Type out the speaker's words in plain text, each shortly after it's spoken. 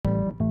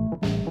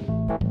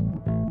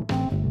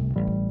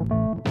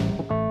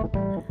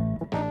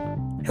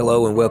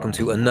Hello and welcome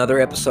to another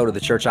episode of the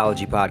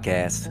Churchology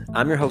Podcast.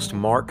 I'm your host,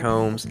 Mark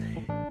Holmes,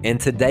 and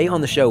today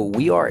on the show,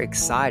 we are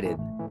excited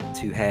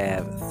to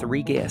have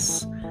three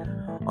guests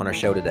on our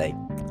show today.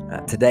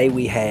 Today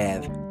we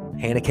have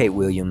Hannah Kate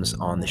Williams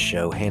on the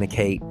show. Hannah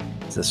Kate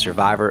is a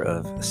survivor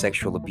of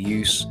sexual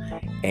abuse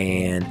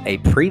and a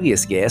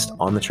previous guest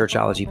on the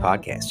Churchology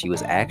Podcast. She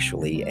was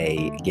actually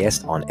a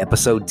guest on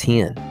episode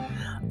 10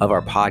 of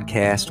our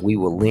podcast. We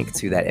will link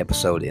to that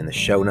episode in the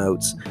show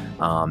notes.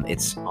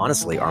 It's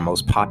honestly our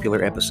most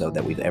popular episode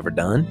that we've ever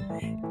done.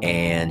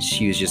 And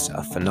she was just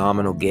a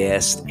phenomenal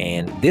guest.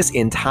 And this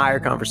entire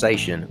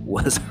conversation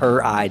was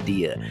her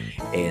idea.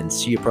 And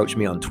she approached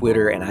me on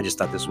Twitter, and I just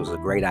thought this was a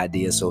great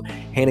idea. So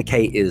Hannah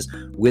Kate is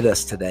with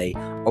us today,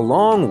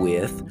 along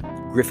with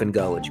Griffin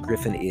Gulledge.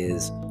 Griffin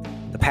is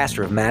the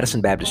pastor of Madison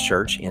Baptist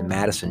Church in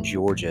Madison,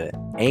 Georgia,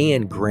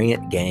 and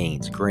Grant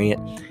Gaines. Grant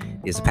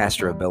is the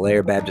pastor of Bel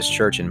Air Baptist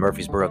Church in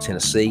Murfreesboro,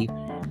 Tennessee.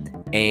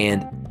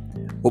 And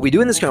what we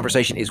do in this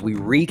conversation is we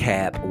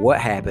recap what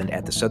happened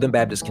at the Southern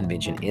Baptist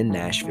Convention in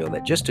Nashville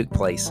that just took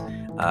place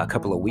a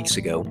couple of weeks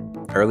ago,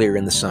 earlier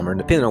in the summer,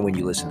 depending on when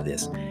you listen to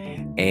this.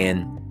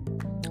 And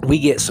we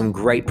get some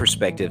great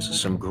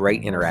perspectives, some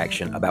great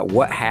interaction about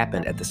what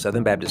happened at the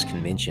Southern Baptist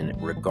Convention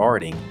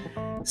regarding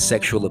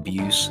sexual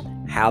abuse,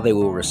 how they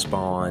will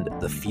respond,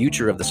 the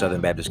future of the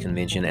Southern Baptist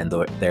Convention, and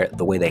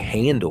the way they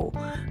handle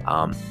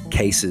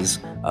cases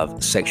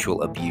of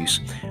sexual abuse.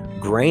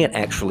 Grant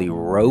actually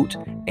wrote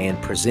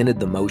and presented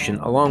the motion,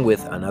 along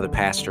with another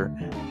pastor,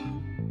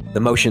 the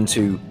motion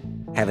to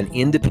have an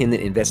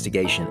independent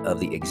investigation of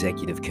the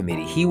executive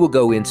committee. He will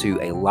go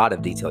into a lot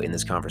of detail in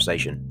this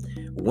conversation.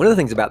 One of the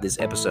things about this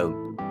episode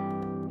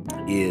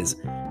is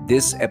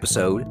this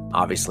episode,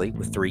 obviously,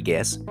 with three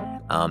guests,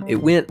 it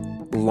went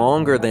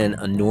longer than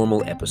a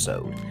normal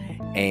episode.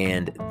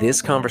 And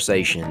this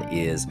conversation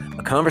is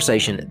a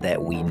conversation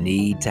that we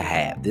need to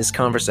have. This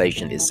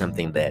conversation is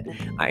something that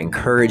I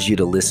encourage you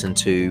to listen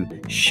to,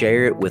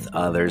 share it with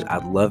others.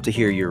 I'd love to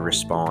hear your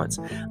response.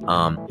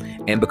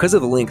 And because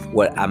of the length,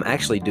 what I'm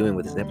actually doing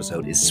with this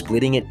episode is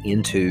splitting it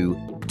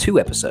into two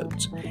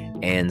episodes.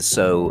 And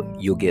so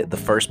you'll get the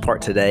first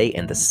part today,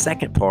 and the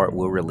second part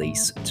will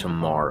release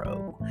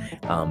tomorrow.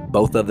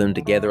 Both of them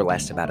together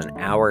last about an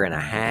hour and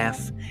a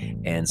half.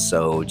 And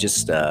so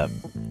just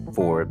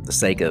for the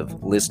sake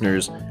of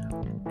listeners,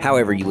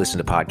 however you listen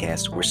to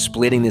podcasts, we're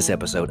splitting this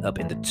episode up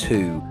into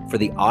two for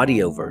the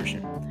audio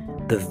version.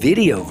 The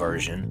video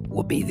version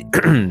will be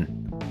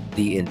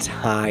the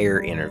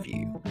entire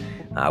interview.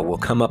 Will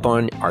come up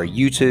on our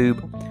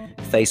YouTube,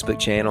 Facebook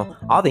channel.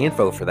 All the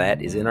info for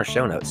that is in our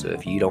show notes. So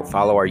if you don't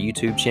follow our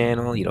YouTube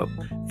channel, you don't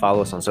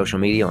follow us on social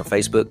media, on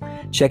Facebook,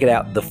 check it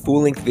out. The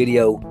full-length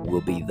video will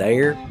be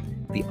there.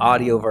 The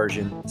audio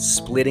version,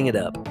 splitting it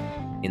up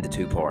into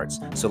two parts.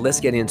 So let's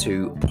get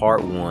into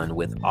part one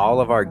with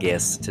all of our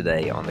guests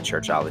today on the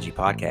Churchology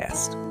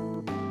Podcast.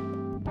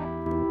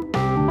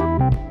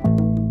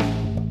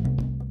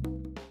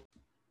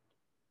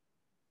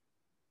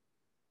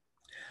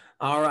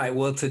 All right.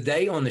 Well,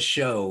 today on the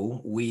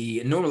show,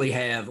 we normally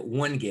have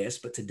one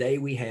guest, but today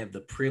we have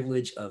the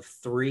privilege of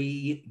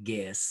three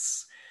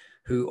guests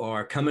who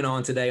are coming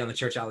on today on the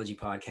Churchology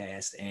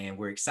Podcast. And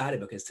we're excited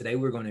because today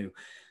we're going to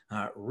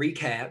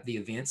recap the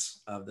events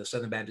of the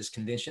Southern Baptist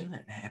Convention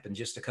that happened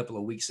just a couple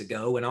of weeks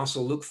ago, and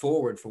also look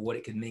forward for what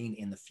it could mean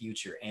in the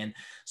future. And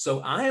so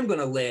I am going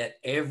to let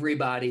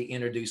everybody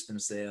introduce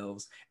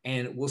themselves,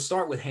 and we'll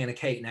start with Hannah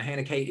Kate. Now,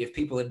 Hannah Kate, if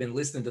people have been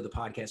listening to the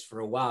podcast for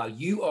a while,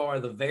 you are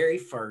the very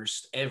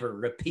first ever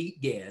repeat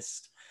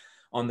guest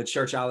on the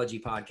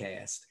Churchology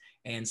Podcast.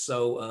 And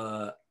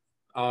so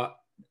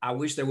I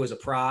wish there was a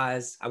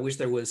prize. I wish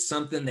there was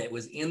something that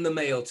was in the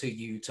mail to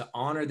you to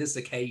honor this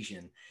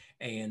occasion.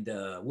 And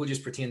we'll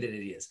just pretend that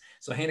it is.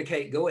 So Hannah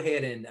Kate, go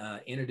ahead and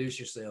introduce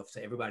yourself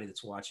to everybody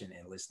that's watching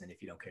and listening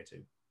if you don't care to.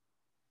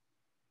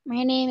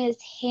 My name is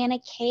Hannah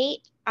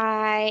Kate.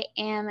 I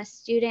am a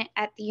student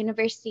at the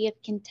University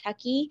of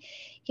Kentucky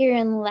here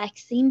in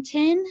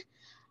Lexington.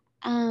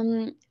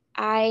 I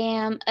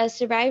am a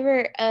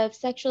survivor of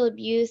sexual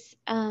abuse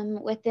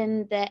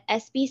within the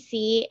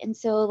SBC, and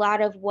so a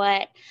lot of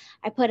what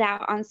I put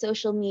out on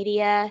social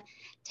media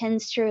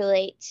tends to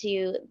relate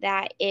to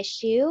that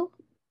issue.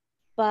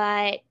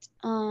 But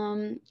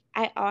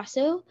I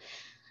also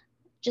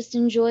just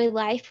enjoy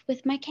life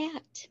with my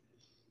cat.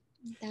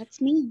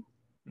 That's me.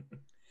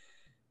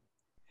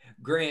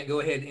 Grant, go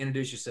ahead and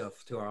introduce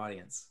yourself to our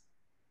audience.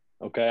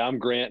 Okay, I'm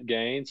Grant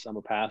Gaines. I'm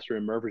a pastor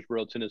in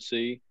Murfreesboro,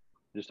 Tennessee,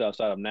 just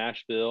outside of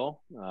Nashville.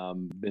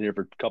 Been here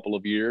for a couple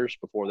of years.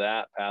 Before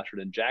that,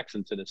 pastored in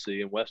Jackson,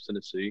 Tennessee, and West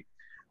Tennessee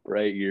for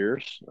 8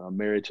 years. I'm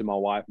married to my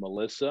wife,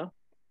 Melissa,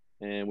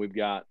 and we've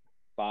got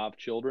 5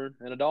 children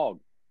and a dog.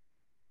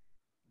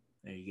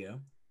 There you go.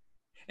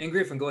 And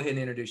Griffin, go ahead and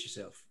introduce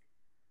yourself.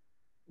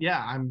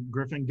 Yeah, I'm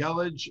Griffin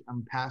Gulledge.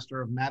 I'm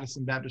pastor of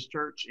Madison Baptist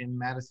Church in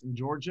Madison,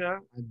 Georgia.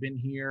 I've been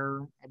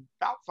here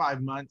about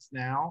 5 months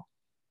now,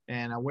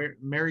 and I'm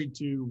married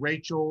to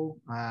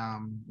Rachel.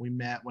 We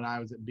met when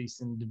I was at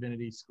Beeson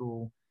Divinity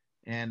School,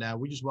 and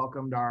we just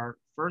welcomed our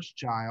first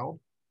child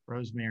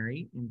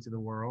Rosemary into the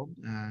world.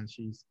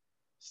 She's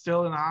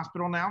still in the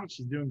hospital now, but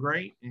she's doing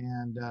great.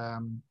 And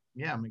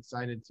yeah, I'm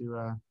excited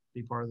to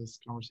be part of this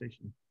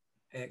conversation.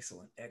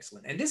 Excellent,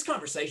 excellent. And this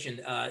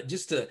conversation,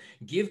 just to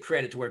give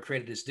credit to where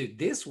credit is due,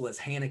 this was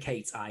Hannah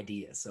Kate's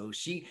idea. So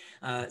she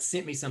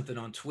sent me something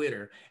on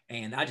Twitter,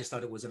 and I just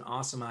thought it was an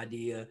awesome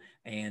idea.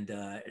 And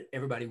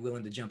everybody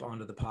willing to jump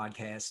onto the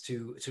podcast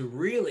to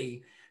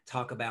really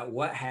talk about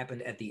what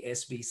happened at the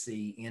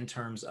SBC in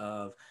terms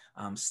of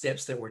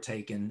steps that were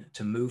taken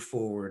to move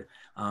forward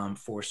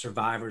for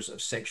survivors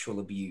of sexual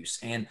abuse.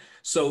 And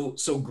so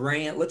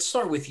Grant, let's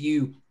start with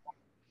you.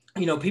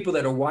 You know, people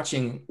that are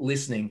watching,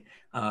 listening,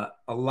 a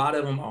lot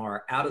of them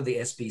are out of the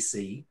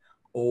SBC,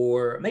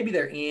 or maybe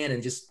they're in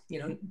and just, you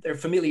know, their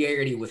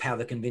familiarity with how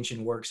the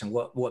convention works and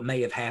what may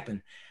have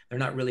happened. They're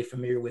not really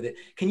familiar with it.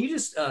 Can you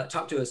just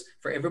talk to us,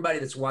 for everybody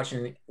that's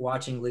watching,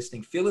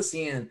 listening, fill us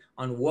in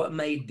on what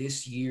made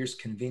this year's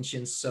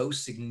convention so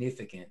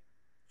significant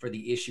for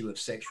the issue of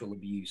sexual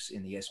abuse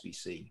in the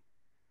SBC?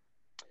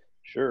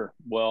 Sure.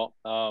 Well,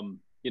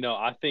 you know,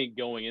 I think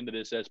going into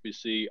this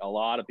SBC, a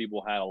lot of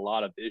people had a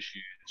lot of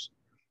issues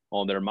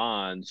on their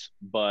minds,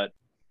 but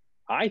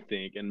I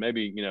think, and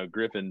maybe, you know,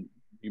 Griffin,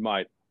 you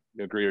might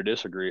agree or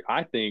disagree.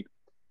 I think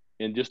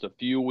in just a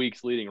few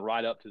weeks leading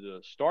right up to the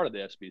start of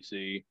the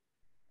SBC,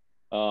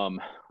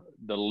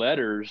 the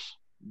letters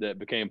that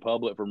became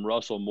public from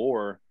Russell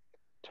Moore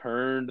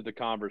turned the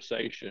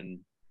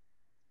conversation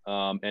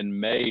and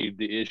made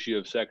the issue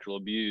of sexual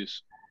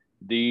abuse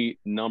the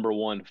number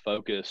one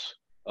focus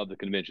of the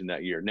convention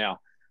that year. Now,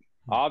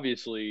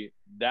 obviously,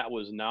 that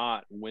was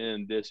not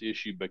when this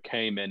issue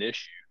became an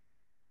issue.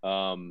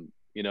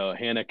 You know,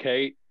 Hannah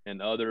Kate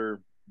and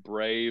other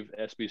brave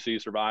SBC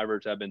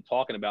survivors have been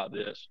talking about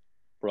this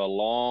for a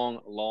long,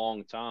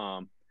 long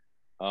time.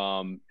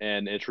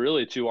 And it's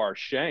really to our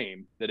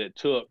shame that it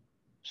took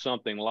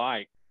something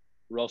like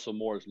Russell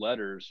Moore's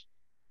letters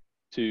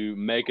to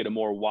make it a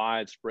more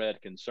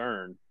widespread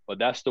concern. But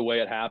that's the way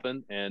it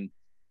happened. And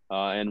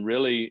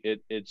really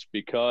it's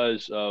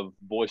because of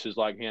voices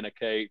like Hannah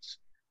Kate's,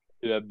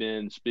 who have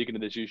been speaking to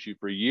this issue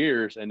for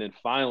years, and then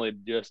finally,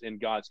 just in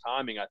God's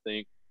timing, I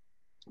think,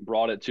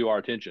 brought it to our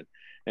attention.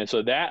 And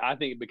so that, I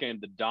think, it became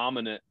the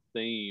dominant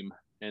theme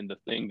and the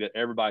thing that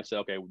everybody said,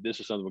 okay,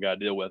 this is something we got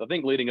to deal with. I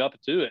think leading up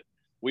to it,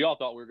 we all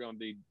thought we were going to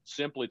be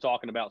simply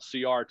talking about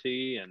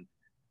CRT and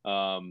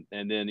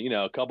then, you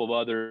know, a couple of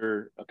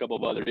other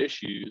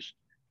issues.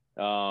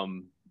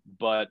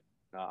 But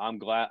I'm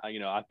glad, you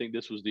know, I think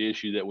this was the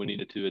issue that we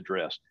needed to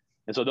address.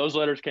 And so those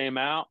letters came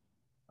out.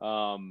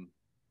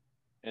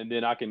 And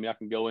then I can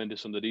go into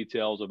some of the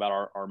details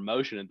about our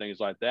motion and things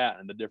like that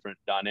and the different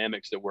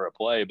dynamics that were at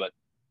play. But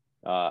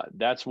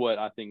that's what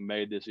I think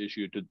made this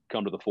issue to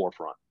come to the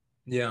forefront.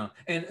 Yeah.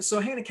 And so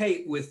Hannah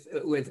Kate, with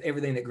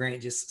everything that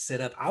Grant just set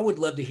up, I would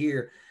love to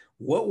hear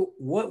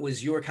what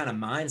was your kind of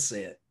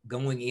mindset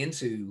going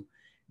into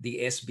the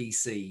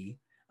SBC,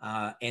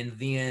 and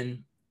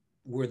then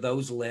were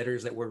those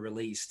letters that were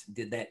released,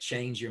 did that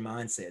change your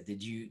mindset?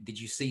 Did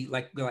you see,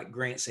 like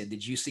Grant said,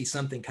 did you see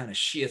something kind of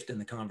shift in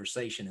the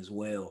conversation as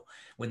well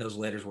when those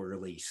letters were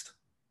released?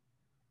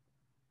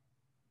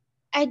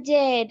 I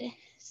did.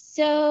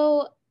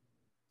 So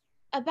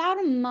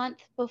about a month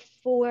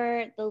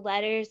before the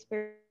letters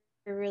were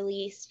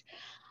released,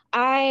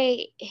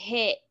 I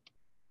hit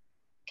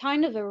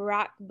kind of a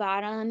rock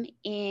bottom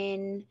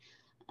in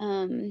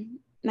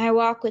my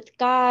walk with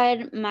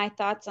God, my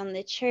thoughts on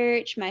the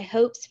church, my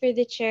hopes for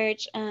the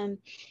church.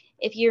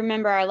 If you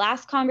remember our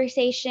last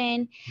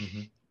conversation,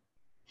 mm-hmm.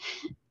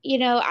 You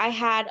know, I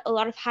had a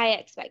lot of high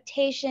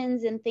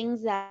expectations and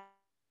things that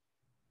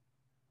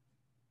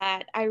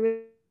I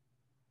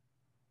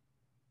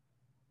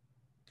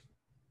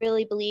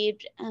really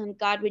believed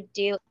God would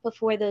do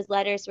before those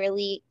letters were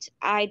leaked.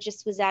 I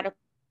just was at a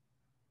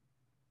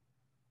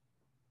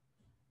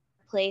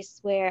place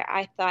where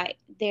I thought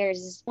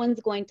there's one's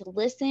going to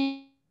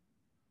listen,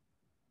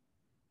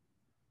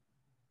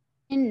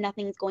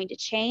 nothing's going to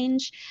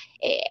change.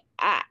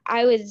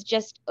 I was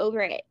just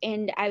over it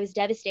and I was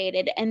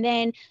devastated. And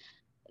then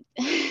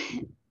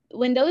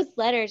when those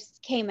letters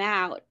came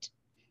out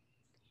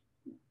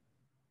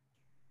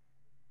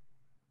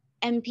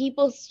and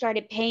people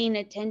started paying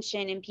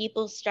attention and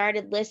people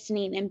started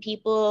listening and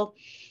people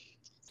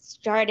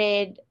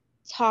started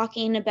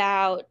talking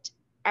about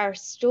our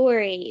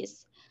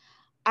stories,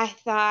 I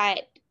thought,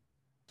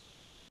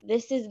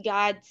 this is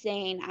God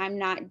saying I'm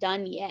not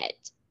done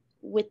yet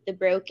with the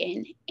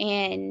broken.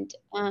 And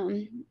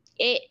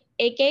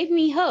it gave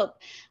me hope,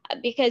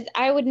 because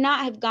I would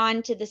not have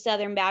gone to the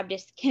Southern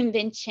Baptist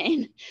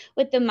Convention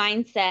with the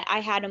mindset I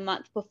had a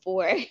month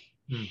before.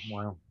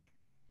 Wow.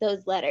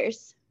 Those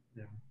letters.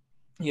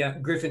 Yeah.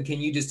 Griffin, can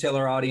you just tell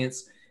our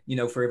audience, you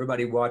know, for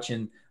everybody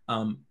watching,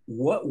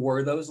 what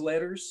were those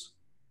letters?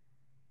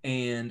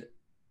 And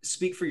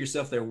speak for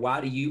yourself there.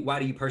 Why do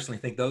you personally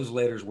think those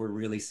letters were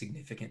really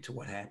significant to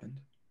what happened?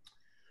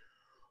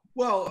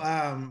 Well,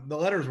 the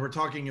letters we're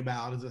talking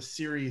about is a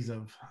series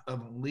of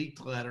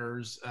leaked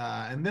letters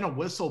and then a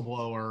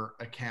whistleblower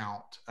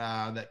account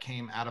that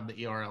came out of the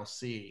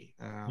ERLC.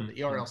 The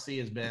ERLC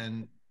has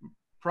been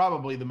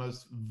probably the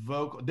most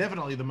vocal,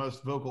 definitely the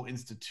most vocal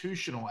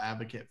institutional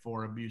advocate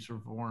for abuse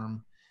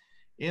reform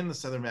in the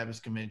Southern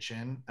Baptist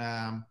Convention.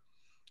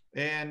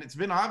 And it's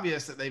been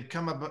obvious that they've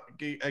come up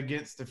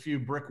against a few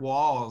brick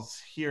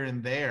walls here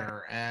and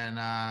there. And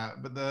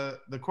but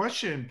the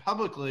question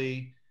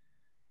publicly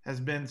has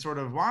been sort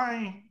of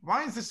why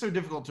is this so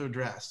difficult to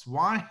address?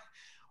 Why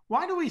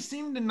do we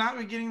seem to not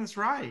be getting this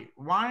right?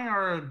 Why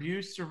are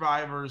abuse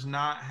survivors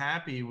not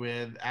happy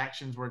with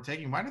actions we're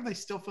taking? Why do they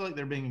still feel like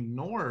they're being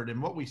ignored? And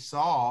what we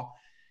saw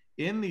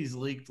in these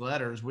leaked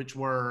letters, which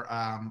were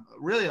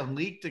really a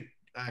leaked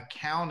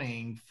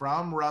accounting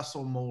from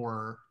Russell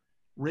Moore,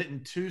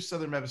 written to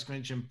Southern Baptist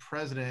Convention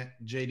President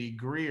J.D.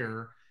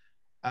 Greer,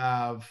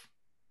 of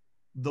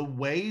the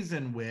ways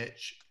in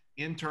which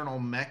internal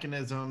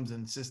mechanisms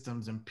and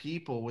systems and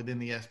people within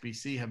the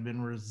SBC have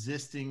been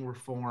resisting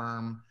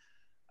reform,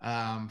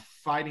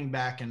 fighting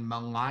back and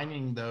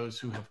maligning those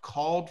who have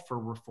called for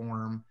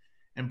reform,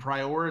 and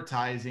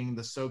prioritizing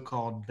the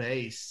so-called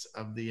base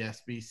of the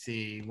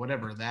SBC,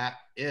 whatever that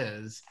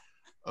is,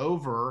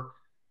 over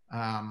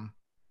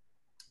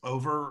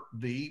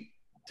the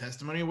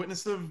testimony and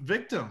witness of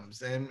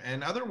victims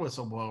and other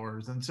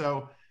whistleblowers. And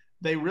so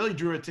they really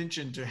drew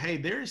attention to, hey,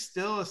 there's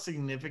still a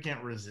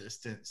significant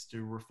resistance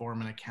to reform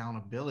and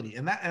accountability.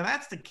 And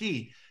that's the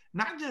key,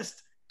 not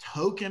just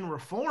token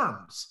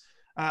reforms.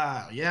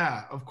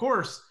 Yeah, of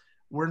course,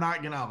 we're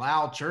not going to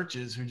allow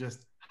churches who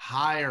just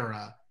hire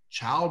a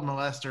child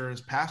molester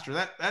as pastor.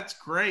 That's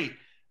great.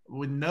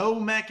 With no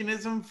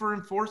mechanism for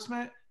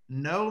enforcement,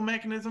 no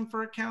mechanism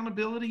for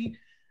accountability.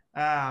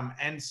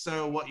 And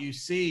so what you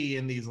see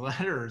in these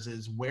letters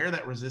is where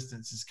that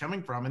resistance is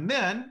coming from. And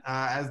then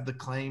as the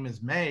claim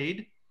is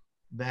made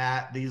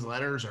that these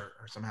letters are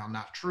somehow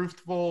not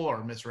truthful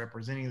or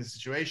misrepresenting the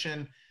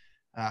situation,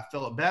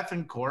 Philip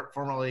Bethencourt,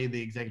 formerly the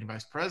executive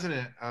vice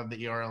president of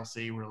the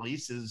ERLC,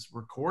 releases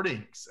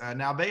recordings.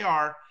 Now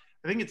I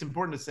think it's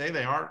important to say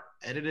they are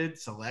edited,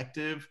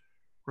 selective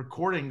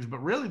recordings,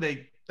 but really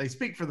they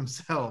speak for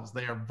themselves.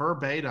 They are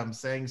verbatim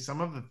saying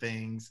some of the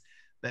things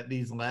that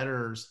these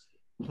letters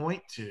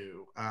point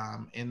to,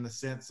 in the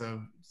sense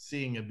of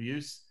seeing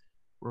abuse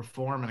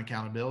reform and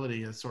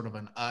accountability as sort of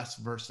an us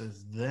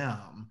versus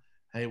them.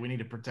 Hey, we need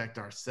to protect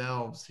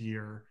ourselves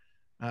here.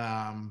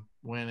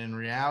 When in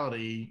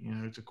reality,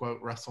 to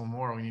quote Russell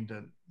Moore, we need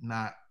to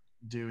not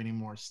do any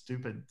more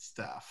stupid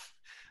stuff.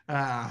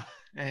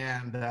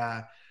 And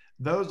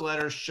those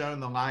letters shone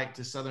the light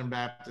to Southern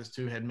Baptists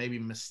who had maybe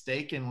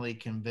mistakenly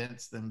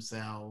convinced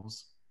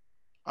themselves,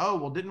 oh,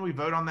 well, didn't we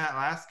vote on that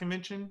last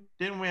convention?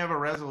 Didn't we have a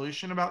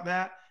resolution about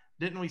that?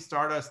 Didn't we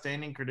start a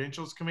standing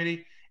credentials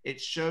committee?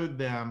 It showed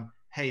them,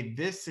 hey,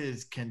 this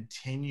is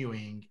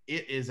continuing.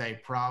 It is a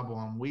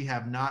problem. We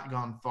have not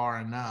gone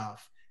far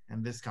enough,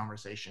 and this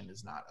conversation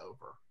is not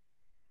over.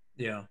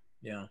 Yeah,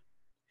 yeah.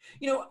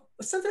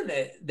 Something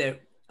that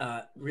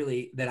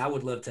really that I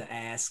would love to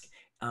ask,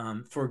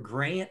 for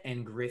Grant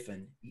and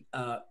Griffin,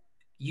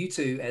 you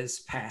two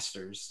as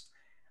pastors,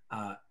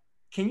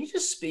 can you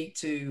just speak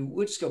to,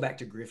 we'll just go back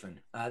to Griffin,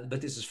 but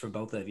this is for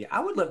both of you.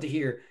 I would love to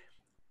hear,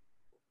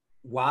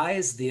 why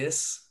is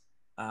this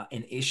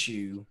an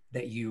issue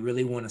that you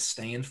really want to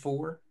stand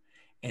for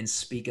and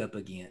speak up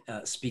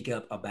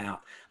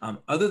about,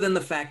 other than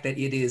the fact that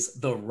it is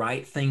the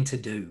right thing to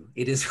do?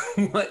 It is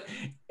what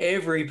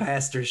every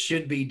pastor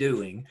should be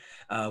doing.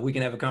 We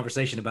can have a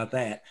conversation about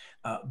that.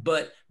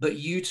 But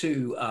you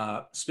two,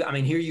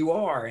 here you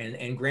are,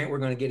 and Grant, we're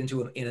going to get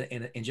into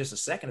in just a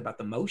second about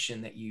the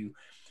motion that you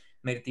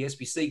made at the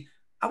SBC.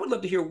 I would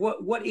love to hear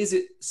what is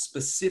it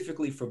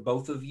specifically for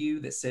both of you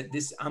that said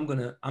this, I'm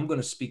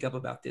gonna speak up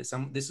about this.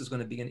 This is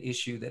going to be an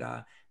issue that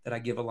I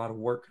give a lot of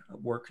work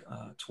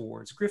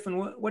towards. Griffin,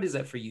 what is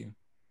that for you?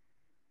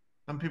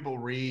 Some people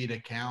read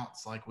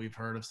accounts like we've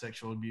heard of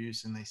sexual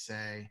abuse and they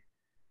say,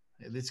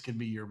 hey, this could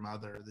be your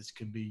mother, this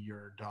could be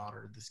your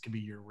daughter, this could be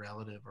your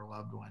relative or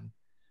loved one.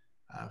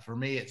 For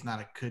me, it's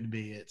not a could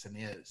be, it's an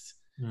is.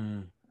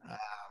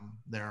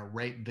 There are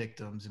rape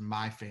victims in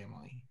my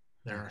family.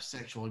 There are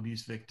sexual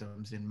abuse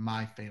victims in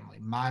my family,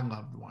 my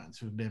loved ones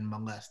who've been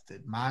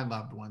molested, my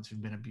loved ones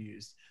who've been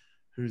abused,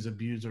 whose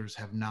abusers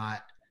have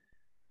not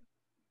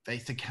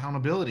faced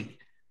accountability.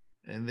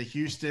 And the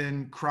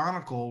Houston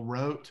Chronicle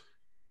wrote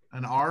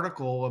an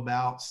article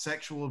about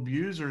sexual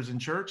abusers in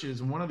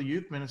churches, and one of the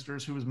youth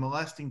ministers who was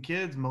molesting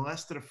kids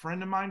molested a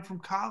friend of mine from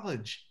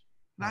college.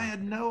 And I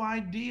had no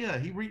idea.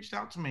 He reached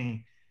out to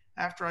me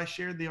after I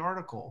shared the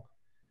article.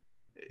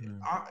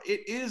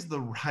 It is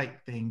the right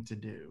thing to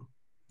do.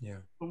 Yeah.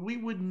 But we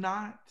would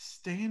not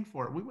stand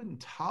for it. We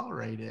wouldn't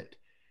tolerate it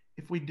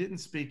if we didn't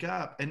speak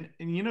up. And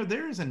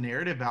there is a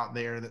narrative out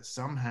there that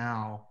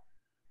somehow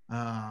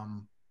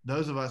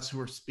those of us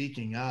who are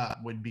speaking up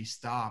would be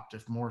stopped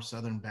if more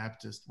Southern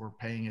Baptists were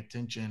paying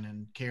attention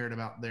and cared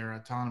about their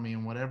autonomy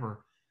and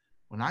whatever.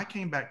 When I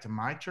came back to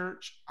my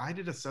church, I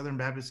did a Southern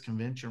Baptist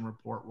Convention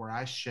report where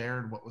I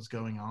shared what was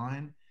going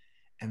on,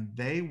 and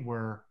they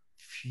were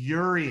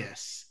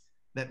furious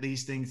that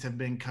these things have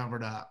been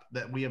covered up,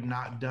 that we have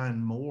not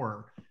done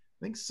more. I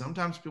think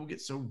sometimes people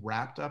get so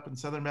wrapped up in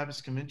Southern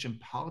Baptist Convention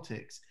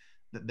politics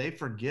that they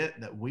forget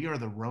that we are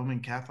the Roman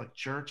Catholic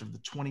Church of the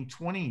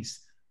 2020s.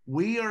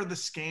 We are the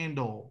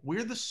scandal.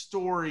 We're the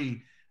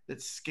story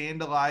that's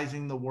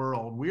scandalizing the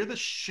world. We're the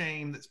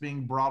shame that's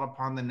being brought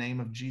upon the name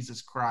of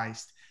Jesus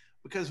Christ,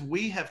 because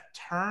we have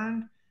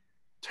turned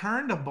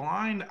a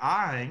blind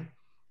eye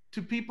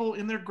to people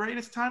in their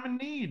greatest time of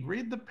need.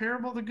 Read the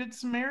parable of the Good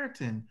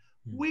Samaritan.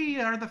 We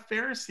are the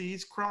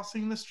Pharisees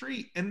crossing the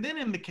street. And then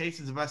in the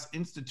cases of us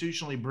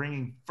institutionally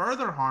bringing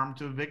further harm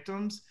to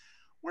victims,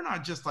 we're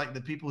not just like the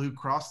people who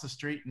cross the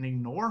street and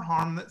ignore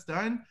harm that's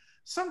done.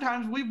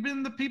 Sometimes we've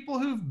been the people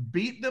who've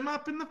beat them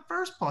up in the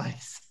first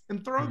place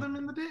and throw them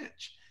in the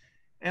ditch.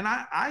 And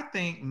I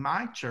think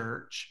my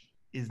church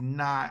is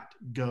not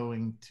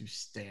going to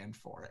stand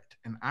for it.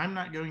 And I'm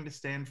not going to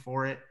stand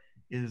for it.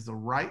 It is the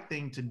right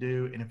thing to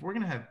do. And if we're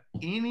going to have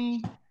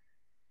any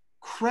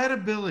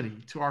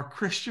credibility to our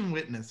Christian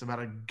witness about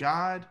a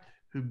God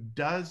who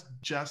does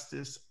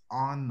justice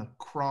on the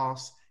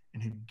cross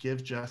and who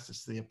gives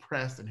justice to the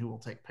oppressed and who will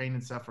take pain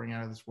and suffering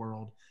out of this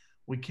world,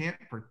 we can't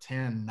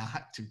pretend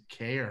not to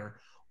care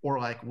or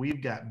like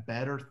we've got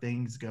better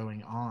things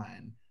going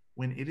on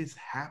when it is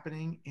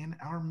happening in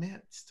our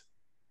midst.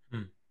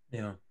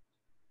 Yeah.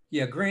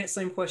 Yeah, Grant,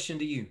 same question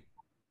to you.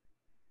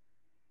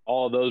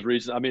 All of those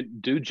reasons. I mean,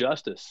 do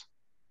justice.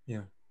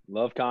 Yeah.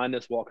 Love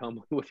kindness, walk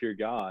humbly with your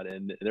God.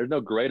 And there's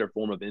no greater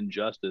form of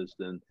injustice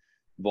than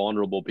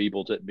vulnerable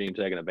people being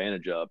taken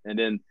advantage of. And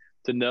then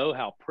to know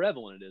how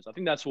prevalent it is. I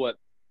think that's what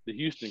the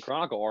Houston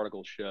Chronicle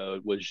article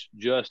showed, was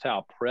just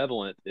how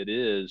prevalent it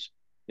is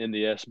in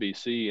the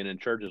SBC and in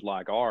churches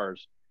like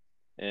ours.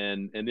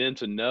 And then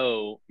to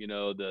know, you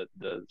know, the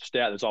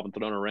stat that's often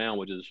thrown around,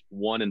 which is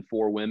 1 in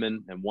 4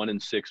 women and 1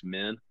 in 6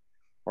 men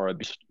are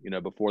abused, you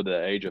know, before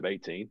the age of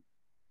 18.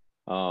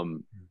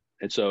 And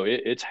so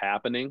it's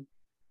happening,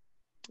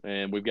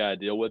 and we've got to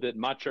deal with it.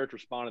 My church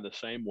responded the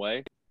same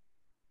way.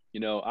 You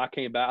know, I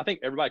came back. I think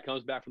everybody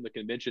comes back from the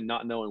convention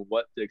not knowing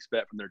what to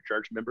expect from their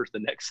church members the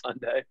next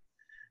Sunday,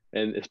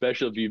 and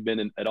especially if you've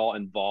been at all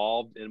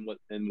involved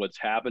in what's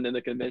happened in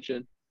the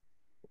convention.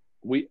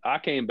 I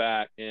came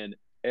back, and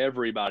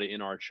everybody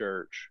in our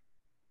church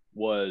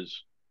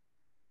was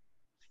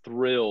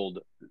thrilled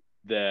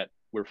that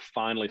we're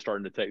finally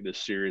starting to take this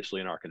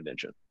seriously in our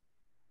convention.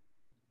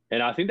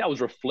 And I think that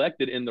was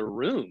reflected in the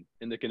room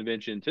in the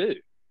convention too.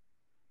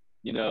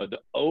 You know, the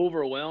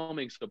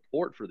overwhelming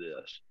support for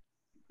this.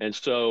 And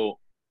so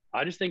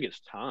I just think it's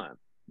time.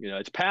 You know,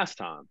 it's past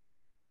time,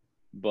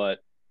 but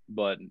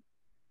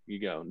you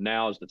go,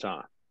 now is the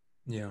time.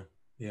 Yeah.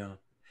 Yeah.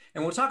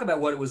 And we'll talk about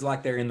what it was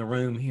like there in the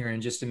room here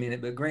in just a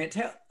minute. But Grant,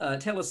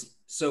 tell us.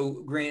 So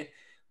Grant,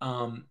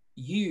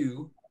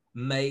 you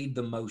made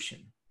the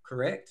motion,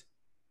 correct?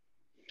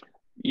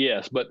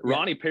 Yes, but yeah.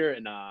 Ronnie Parrott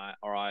and I,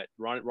 all right,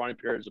 Ronnie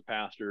Parrott is a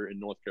pastor in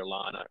North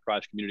Carolina at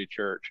Christ Community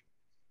Church.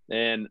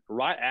 And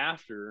right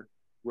after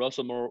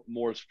Russell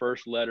Moore's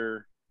first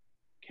letter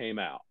came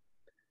out,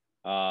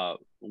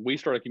 we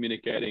started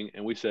communicating,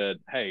 and we said,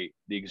 hey,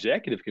 the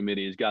executive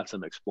committee has got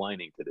some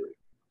explaining to do,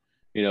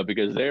 you know,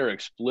 because they're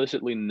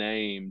explicitly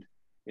named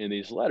in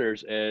these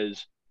letters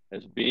as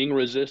being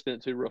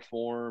resistant to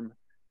reform,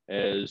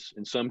 as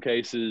in some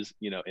cases,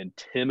 you know,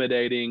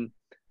 intimidating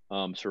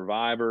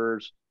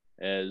survivors,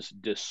 as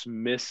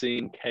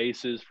dismissing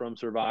cases from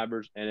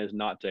survivors, and as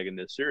not taking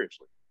this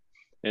seriously.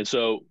 And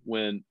so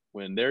when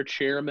their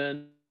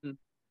chairman,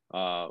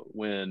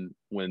 when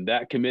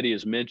that committee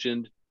is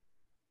mentioned,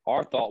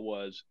 our thought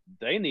was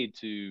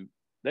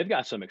they've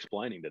got some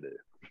explaining to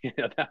do.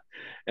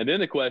 And then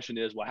the question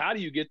is, well, how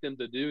do you get them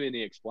to do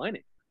any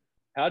explaining?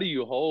 How do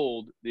you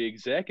hold the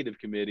executive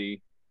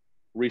committee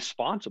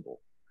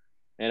responsible?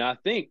 And I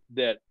think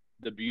that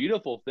the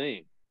beautiful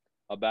thing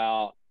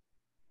about,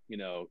 you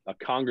know, a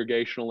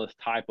congregationalist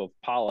type of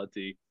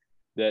polity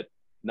that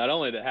not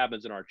only that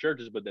happens in our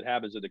churches, but that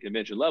happens at the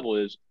convention level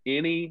is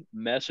any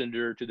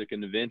messenger to the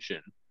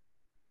convention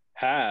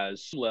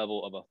has some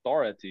level of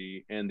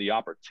authority and the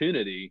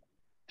opportunity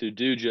to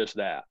do just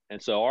that.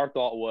 And so our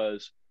thought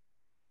was,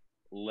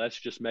 let's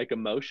just make a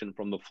motion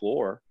from the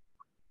floor.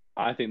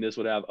 I think this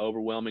would have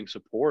overwhelming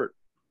support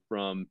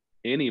from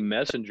any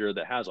messenger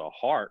that has a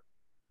heart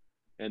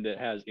and that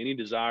has any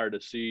desire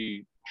to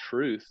see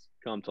truth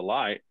come to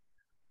light.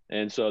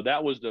 And so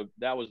that was the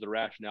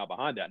rationale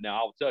behind that. Now,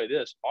 I'll tell you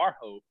this, our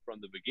hope from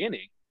the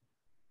beginning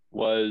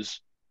was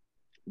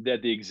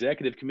that the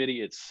executive committee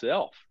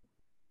itself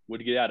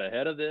would get out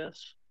ahead of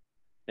this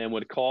and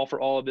would call for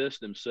all of this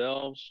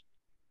themselves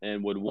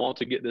and would want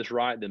to get this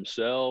right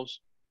themselves.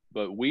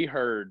 But we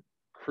heard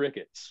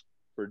crickets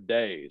for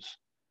days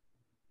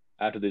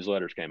after these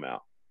letters came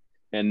out.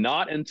 And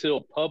not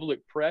until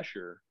public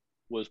pressure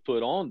was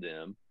put on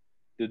them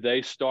did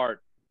they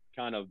start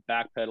kind of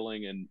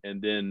backpedaling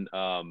and then,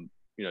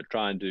 you know,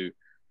 trying to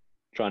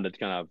trying to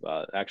kind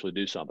of actually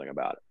do something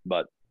about it.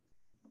 But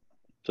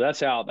so that's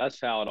how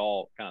it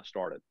all kind of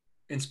started.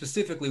 And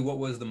specifically, what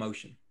was the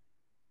motion?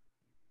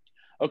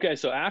 Okay,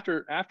 so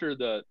after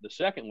the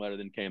second letter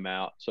then came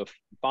out, so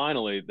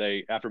finally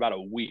they, after about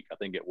a week, I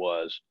think it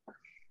was,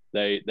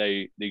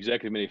 the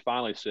executive committee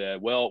finally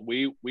said, well,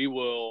 we'll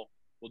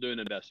do an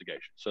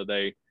investigation. So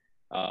they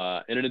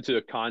entered into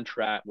a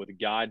contract with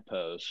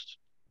Guidepost,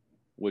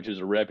 which is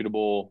a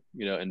reputable,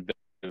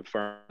 investigative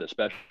firm that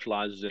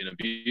specializes in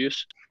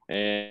abuse.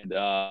 And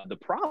the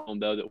problem,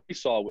 though, that we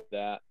saw with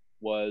that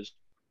was,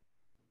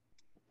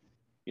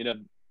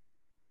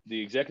 the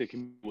executive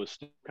committee was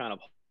still kind of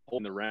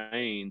holding the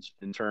reins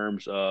in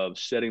terms of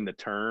setting the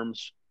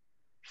terms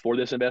for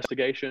this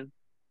investigation.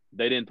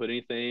 They didn't put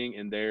anything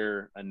in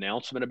their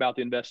announcement about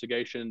the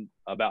investigation,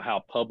 about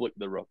how public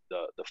the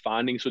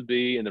findings would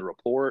be in the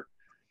report,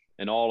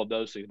 and all of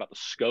those things about the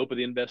scope of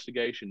the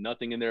investigation.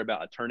 Nothing in there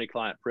about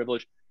attorney-client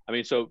privilege. I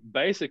mean, so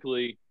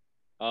basically,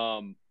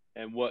 and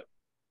what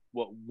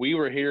we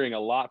were hearing a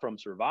lot from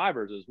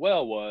survivors as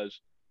well was,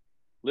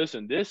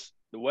 listen,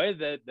 the way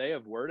that they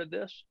have worded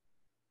this,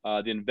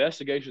 the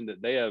investigation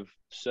that they have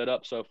set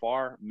up so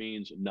far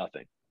means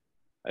nothing.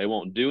 They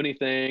won't do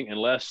anything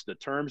unless the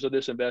terms of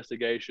this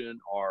investigation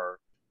are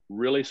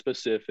really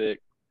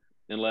specific,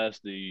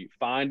 unless the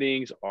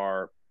findings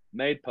are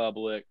made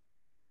public,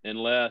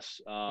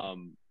 unless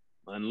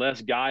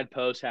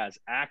Guidepost has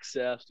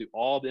access to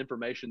all the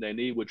information they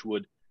need, which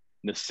would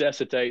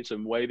necessitate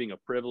some waiving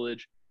of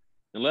privilege.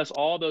 Unless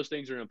all those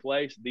things are in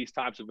place, these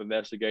types of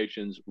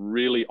investigations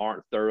really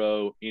aren't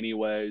thorough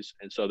anyways,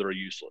 and so they're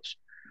useless.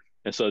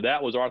 And so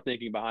that was our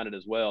thinking behind it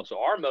as well. So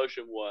our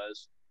motion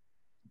was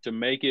to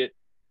make it,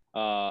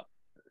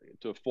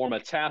 to form a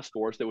task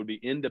force that would be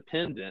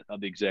independent of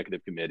the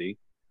executive committee,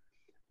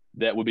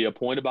 that would be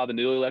appointed by the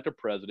newly elected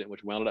president,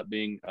 which wound up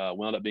being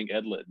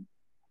Ed Litton.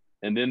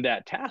 And then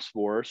that task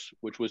force,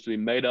 which was to be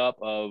made up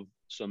of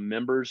some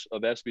members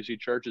of SBC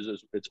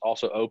churches, it's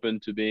also open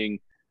to being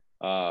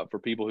for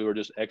people who are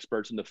just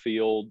experts in the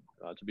field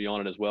to be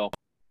on it as well.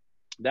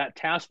 That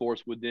task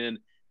force would then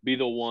be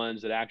the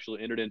ones that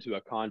actually entered into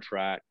a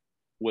contract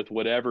with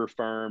whatever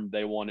firm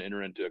they want to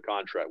enter into a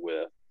contract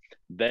with.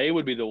 They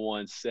would be the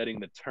ones setting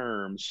the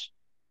terms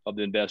of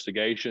the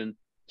investigation,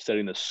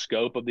 setting the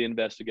scope of the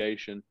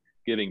investigation,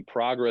 giving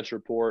progress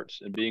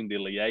reports, and being the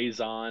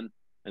liaison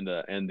and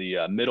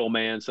the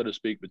middleman, so to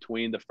speak,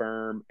 between the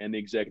firm and the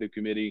executive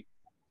committee.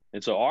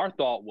 And so our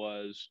thought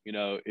was,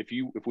 if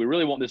we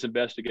really want this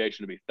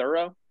investigation to be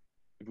thorough,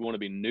 if we want to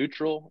be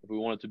neutral, if we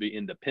want it to be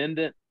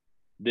independent,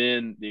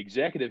 then the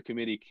executive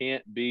committee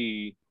can't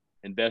be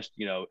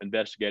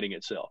investigating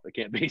itself. It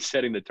can't be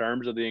setting the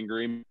terms of the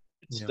agreement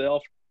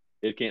itself.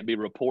 Yeah. It can't be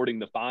reporting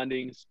the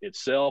findings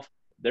itself.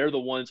 They're the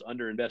ones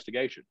under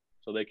investigation,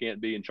 so they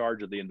can't be in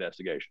charge of the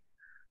investigation.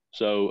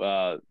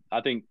 So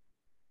I think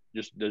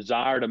just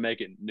desire to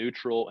make it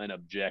neutral and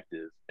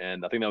objective,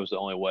 and I think that was the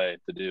only way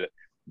to do it.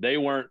 They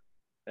weren't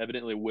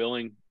evidently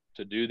willing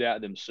to do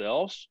that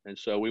themselves, and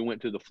so we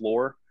went to the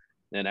floor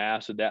and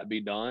asked that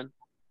be done.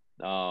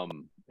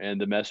 And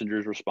the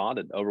messengers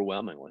responded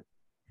overwhelmingly.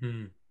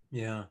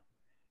 Yeah.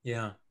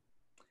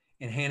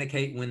 And Hannah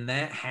Kate, when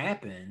that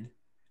happened,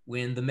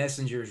 when the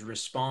messengers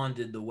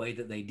responded the way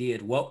that they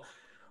did, what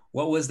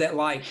was that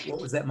like? What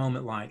was that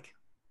moment like?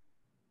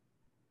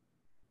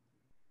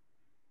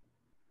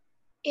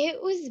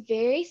 It was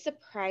very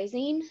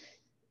surprising.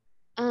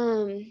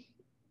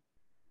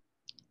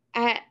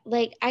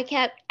 I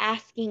kept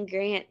asking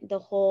Grant the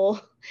whole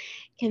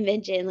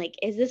convention, like,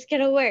 is this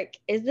going to work?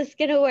 Is this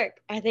going to work?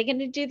 Are they going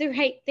to do the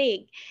right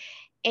thing?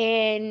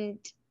 And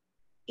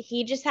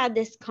he just had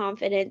this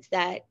confidence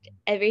that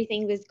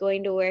everything was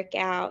going to work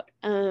out.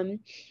 I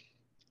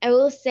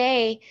will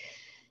say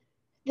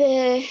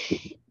the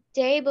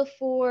day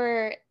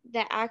before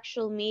the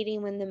actual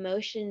meeting, when the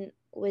motion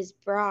was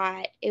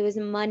brought, it was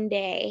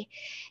Monday,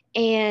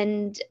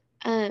 and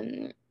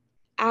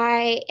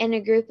I and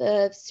a group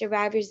of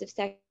survivors of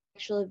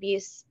sexual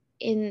abuse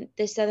in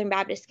the Southern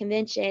Baptist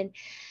Convention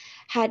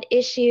had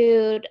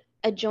issued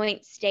a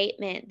joint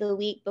statement the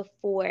week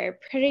before,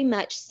 pretty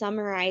much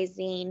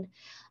summarizing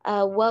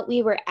what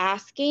we were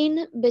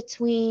asking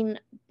between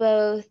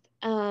both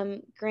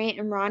Grant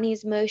and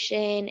Ronnie's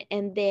motion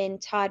and then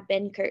Todd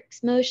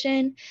Benkirk's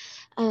motion,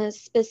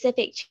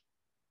 specific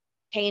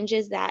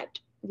changes that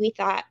we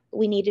thought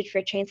we needed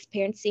for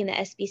transparency in the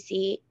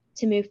SBC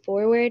to move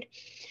forward.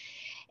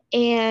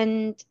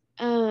 And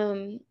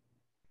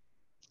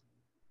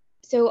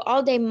so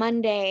all day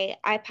Monday,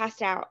 I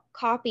passed out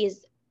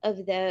copies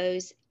of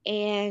those,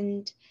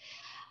 and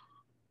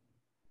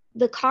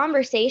the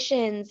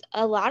conversations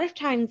a lot of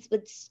times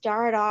would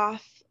start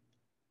off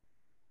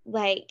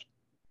like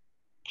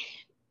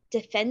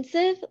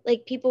defensive.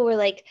 Like, people were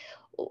like,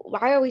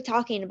 why are we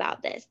talking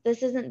about this?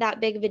 This isn't that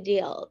big of a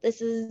deal.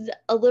 This is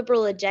a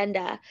liberal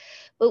agenda.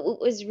 But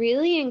what was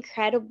really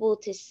incredible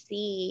to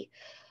see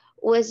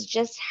was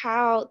just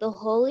how the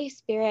Holy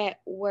Spirit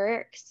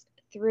works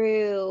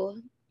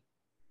through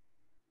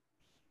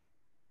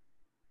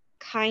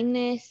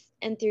kindness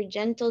and through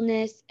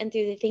gentleness and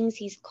through the things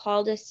he's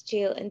called us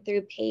to and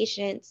through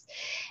patience,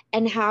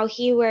 and how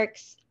he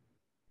works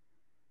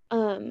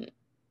on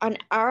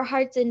our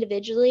hearts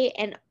individually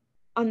and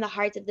on the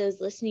hearts of those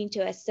listening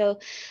to us. So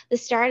the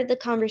start of the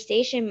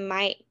conversation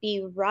might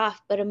be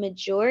rough, but a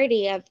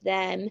majority of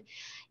them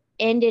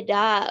ended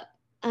up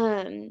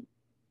on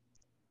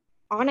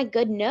a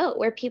good note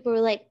where people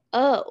were like,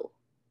 oh,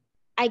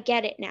 I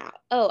get it now.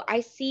 Oh, I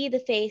see the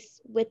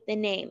face with the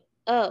name.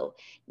 Oh,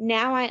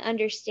 now I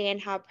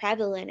understand how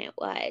prevalent it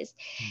was.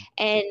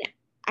 And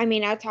I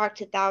mean, I talked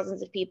to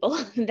thousands of people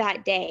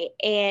that day,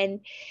 and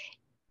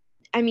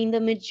I mean,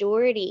 the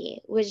majority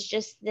was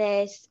just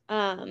this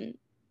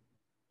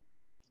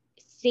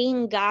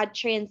seeing God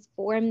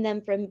transform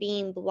them from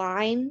being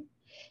blind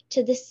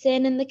to the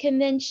sin in the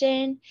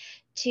convention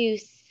to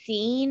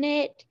seeing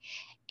it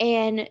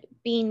and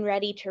being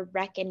ready to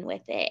reckon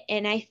with it.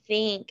 And I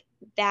think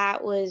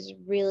that was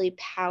really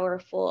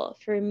powerful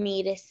for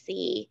me to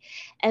see.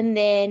 And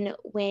then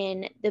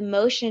when the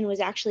motion was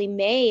actually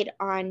made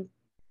on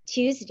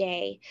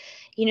Tuesday,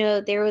 you know,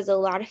 there was a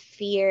lot of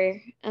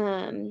fear,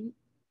 a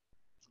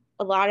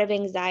lot of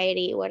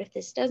anxiety. What if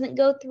this doesn't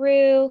go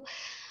through?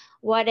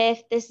 What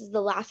if this is the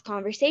last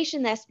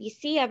conversation the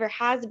SBC ever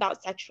has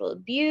about sexual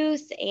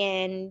abuse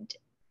and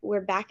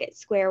we're back at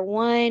square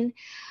one?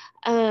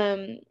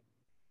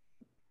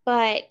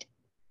 But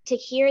to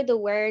hear the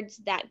words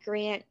that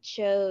Grant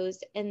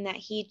chose and that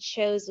he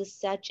chose with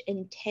such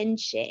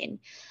intention,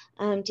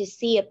 to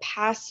see a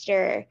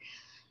pastor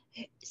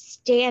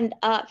stand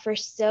up for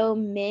so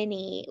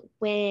many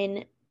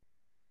when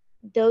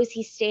those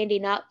he's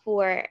standing up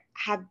for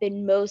have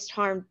been most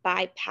harmed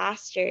by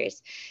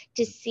pastors,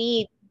 to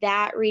see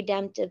that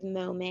redemptive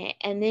moment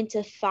and then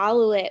to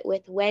follow it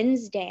with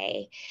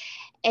Wednesday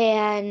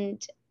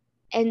and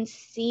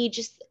see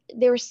just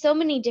there were so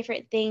many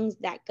different things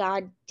that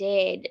God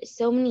did,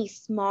 so many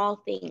small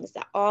things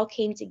that all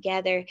came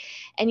together,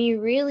 and you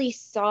really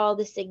saw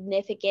the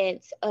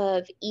significance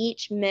of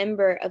each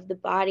member of the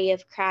body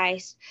of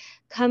Christ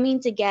coming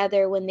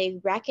together when they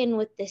reckon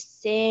with the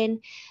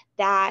sin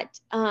that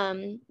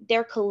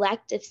their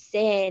collective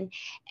sin,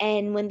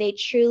 and when they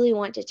truly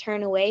want to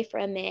turn away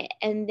from it.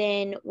 And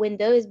then when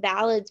those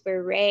ballads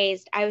were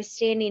raised, I was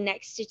standing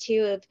next to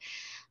two of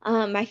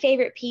my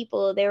favorite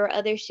people. There were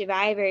other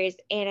survivors,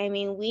 and I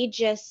mean, we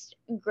just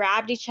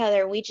grabbed each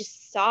other, we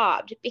just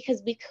sobbed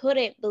because we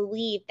couldn't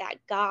believe that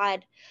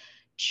God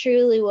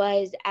truly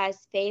was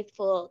as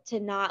faithful to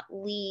not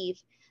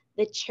leave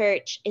the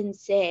church in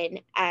sin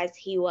as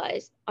he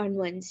was on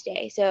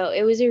Wednesday. So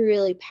it was a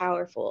really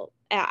powerful,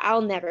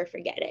 I'll never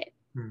forget it.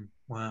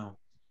 Wow.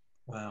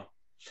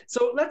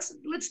 So let's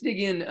dig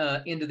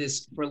into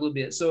this for a little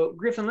bit. So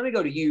Griffin, let me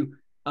go to you.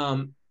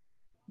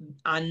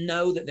 I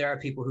know that there are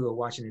people who are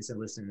watching this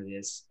and listening to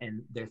this,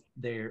 and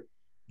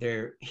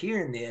they're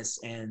hearing this,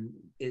 and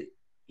it,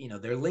 you know,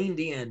 they're leaned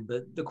in.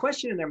 But the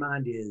question in their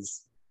mind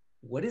is,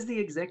 what is the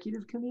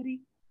executive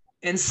committee?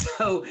 And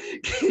so,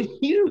 can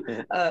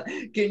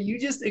you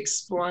just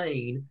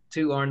explain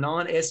to our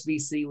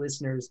non-SBC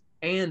listeners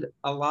and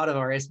a lot of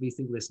our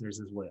SBC listeners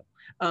as well,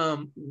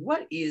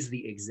 what is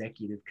the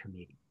executive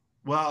committee?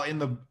 Well,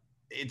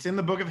 it's in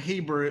the book of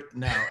Hebrew.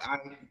 No,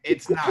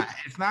 it's not.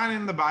 It's not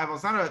in the Bible.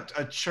 It's not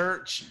a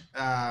church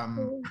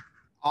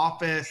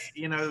office.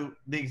 You know,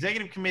 the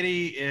executive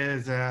committee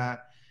is an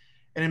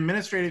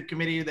administrative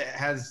committee that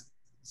has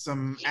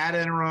some ad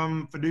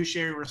interim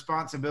fiduciary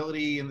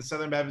responsibility in the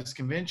Southern Baptist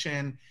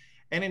Convention.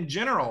 And in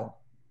general,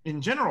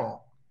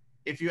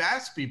 if you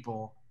ask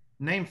people,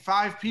 name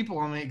 5 people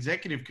on the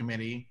executive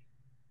committee,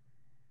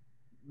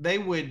 they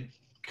would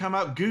come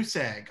up goose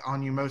egg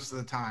on you most of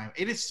the time.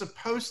 It is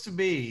supposed to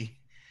be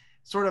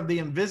sort of the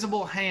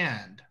invisible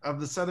hand of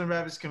the Southern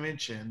Baptist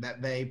Convention,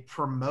 that they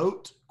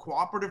promote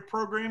cooperative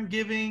program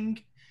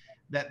giving,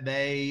 that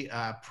they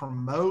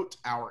promote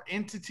our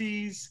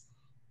entities.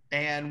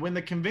 And when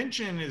the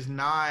convention is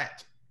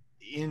not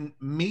in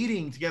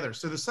meeting together,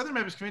 so the Southern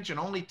Baptist Convention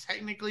only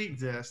technically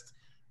exists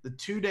the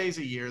 2 days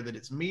a year that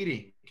it's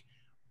meeting.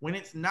 When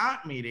it's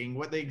not meeting,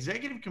 what the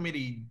executive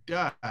committee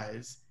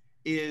does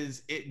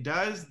is it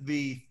does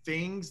the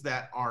things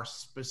that are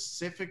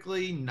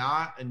specifically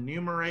not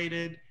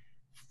enumerated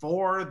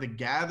for the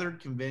gathered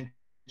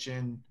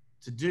convention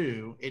to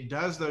do. It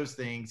does those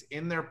things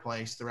in their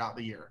place throughout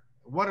the year.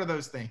 What are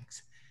those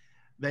things?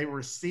 They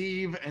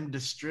receive and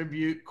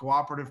distribute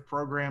cooperative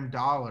program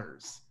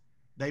dollars.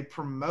 They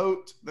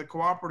promote the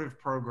cooperative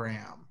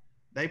program.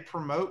 They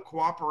promote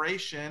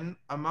cooperation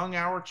among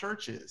our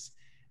churches.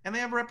 And they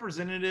have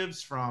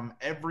representatives from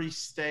every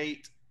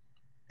state.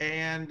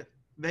 And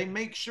they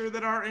make sure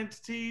that our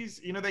entities,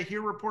 you know, they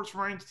hear reports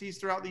from our entities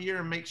throughout the year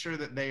and make sure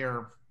that they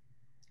are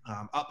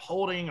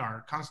upholding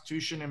our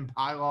Constitution and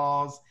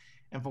bylaws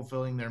and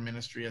fulfilling their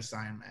ministry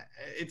assignment.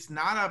 It's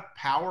not a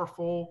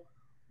powerful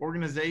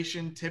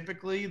organization.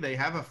 Typically, they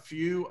have a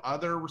few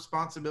other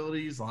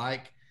responsibilities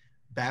like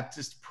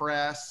Baptist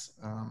Press,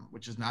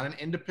 which is not an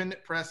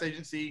independent press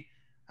agency,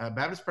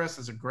 Baptist Press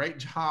does a great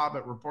job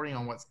at reporting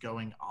on what's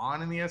going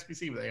on in the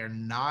SBC, but they are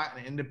not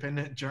an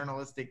independent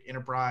journalistic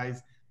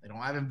enterprise. They don't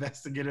have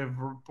investigative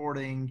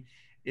reporting.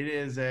 It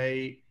is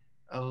a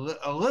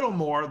little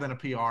more than a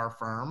PR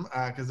firm,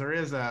 because there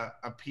is a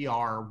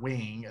PR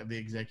wing of the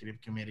executive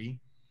committee.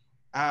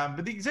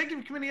 But the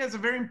executive committee has a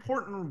very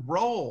important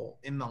role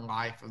in the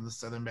life of the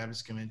Southern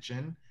Baptist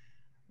Convention,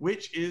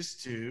 which is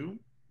to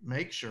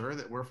make sure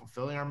that we're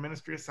fulfilling our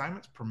ministry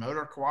assignments, promote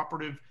our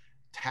cooperative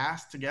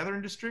tasks together,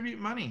 and distribute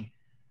money.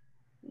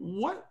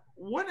 What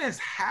has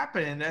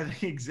happened at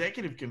the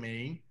executive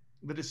committee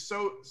that is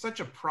such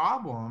a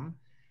problem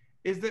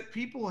is that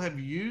people have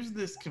used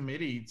this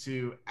committee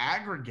to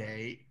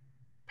aggregate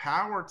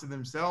power to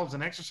themselves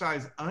and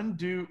exercise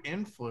undue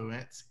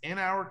influence in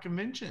our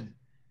convention.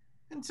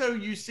 And so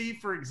you see,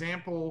 for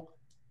example,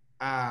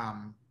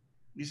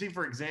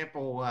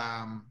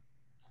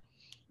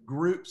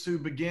 groups who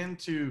begin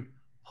to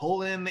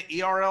pull in the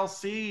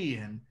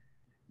ERLC and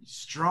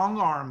strong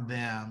arm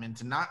them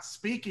into not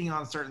speaking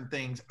on certain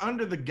things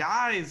under the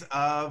guise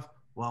of,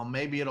 well,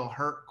 maybe it'll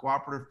hurt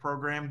cooperative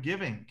program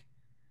giving.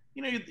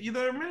 You know,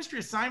 the ministry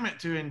assignment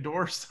to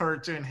endorse or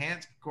to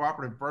enhance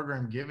cooperative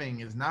program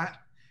giving is not,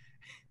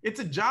 it's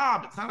a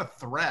job. It's not a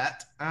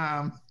threat.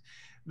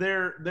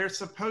 They're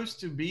supposed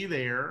to be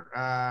there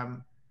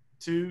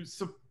to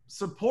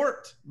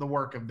support the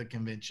work of the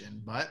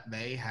convention, but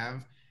they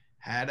have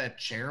had a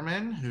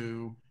chairman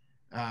who,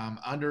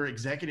 under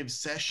executive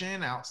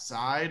session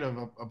outside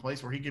of a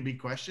place where he could be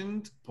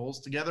questioned, pulls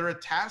together a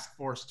task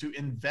force to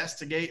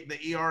investigate the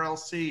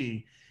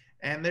ERLC.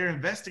 And they're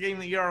investigating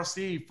the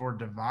ERLC for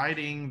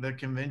dividing the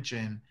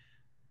convention.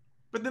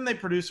 But then they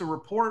produce a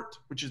report,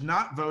 which is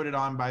not voted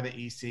on by the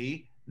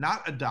EC,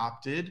 not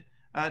adopted,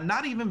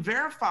 not even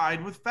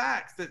verified with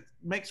facts, that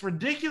makes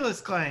ridiculous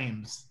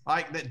claims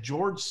like that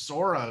George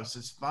Soros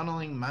is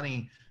funneling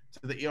money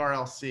to the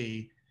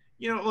ERLC.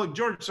 You know, look,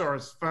 George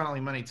Soros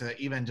funneling money to an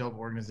evangelical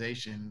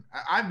organization.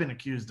 I've been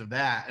accused of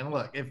that. And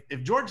look,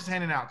 if George is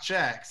handing out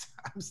checks,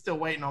 I'm still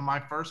waiting on my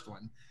first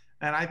one.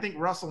 And I think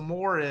Russell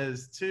Moore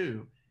is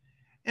too.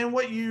 And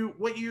what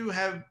you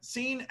have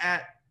seen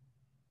at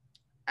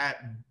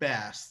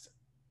best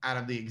out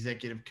of the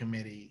executive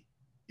committee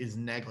is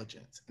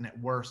negligence, and at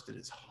worst it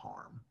is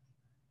harm.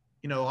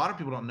 You know, a lot of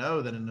people don't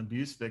know that an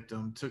abuse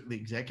victim took the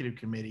executive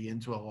committee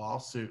into a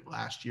lawsuit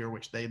last year,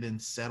 which they then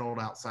settled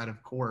outside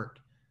of court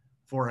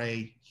for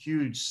a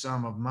huge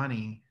sum of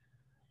money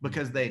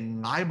because they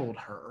libeled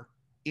her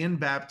in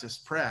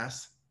Baptist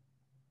Press.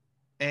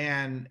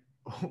 And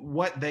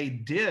what they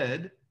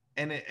did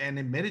and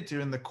admitted to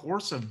in the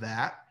course of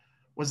that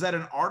was that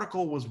an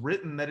article was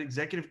written that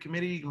executive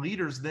committee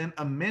leaders then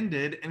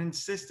amended and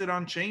insisted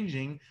on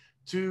changing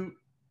to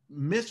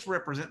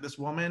misrepresent this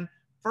woman,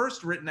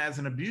 first written as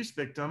an abuse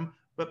victim,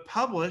 but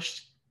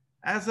published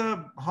as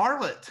a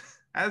harlot,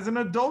 as an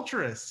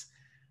adulteress,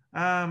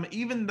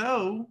 even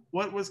though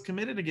what was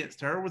committed against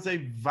her was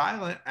a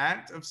violent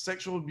act of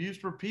sexual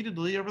abuse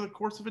repeatedly over the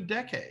course of a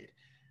decade.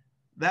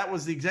 That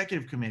was the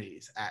executive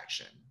committee's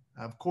action.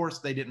 Of course,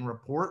 they didn't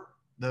report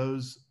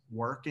those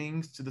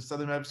workings to the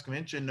Southern Baptist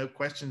Convention. No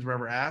questions were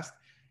ever asked.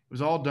 It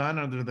was all done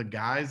under the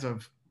guise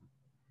of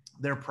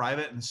their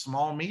private and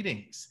small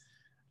meetings.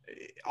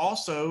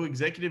 Also,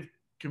 executive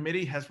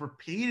committee has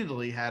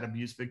repeatedly had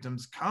abuse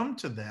victims come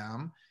to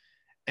them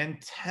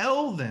and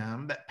tell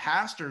them that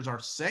pastors are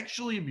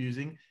sexually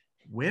abusing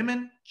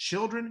women,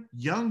 children,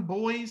 young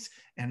boys,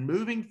 and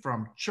moving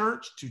from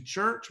church to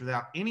church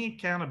without any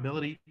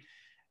accountability.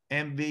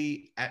 And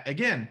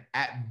again,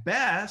 at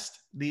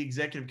best, the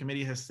executive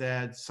committee has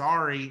said,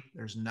 sorry,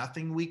 there's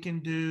nothing we can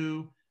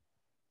do.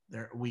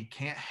 We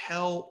can't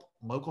help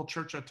local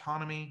church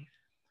autonomy.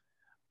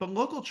 But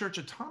local church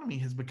autonomy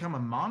has become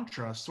a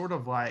mantra, sort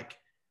of like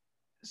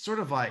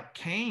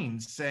Cain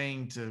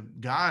saying to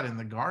God in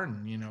the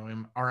garden, you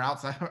know, or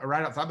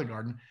right outside the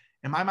garden,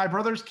 am I my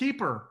brother's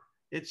keeper?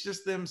 It's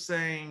just them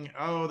saying,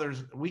 oh,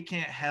 we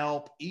can't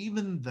help,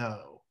 even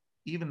though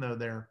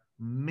there are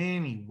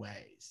many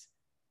ways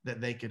that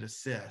they could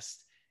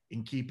assist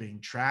in keeping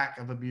track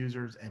of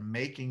abusers and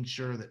making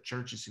sure that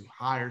churches who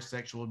hire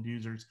sexual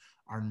abusers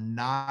are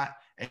not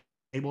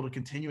able to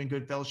continue in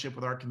good fellowship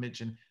with our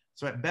convention.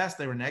 So at best,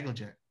 they were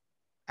negligent.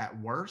 At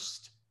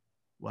worst,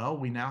 well,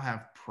 we now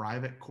have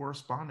private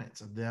correspondence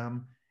of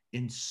them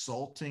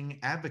insulting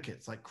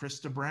advocates like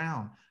Krista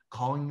Brown,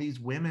 calling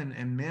these women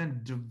and men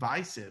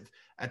divisive,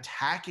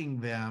 attacking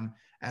them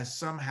as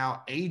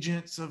somehow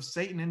agents of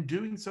Satan, and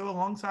doing so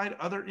alongside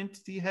other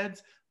entity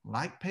heads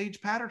like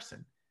Paige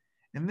Patterson.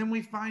 And then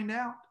we find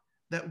out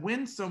that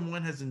when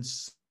someone has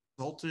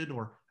insulted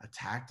or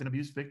attacked an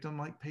abuse victim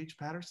like Paige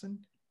Patterson,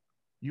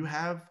 you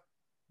have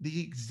the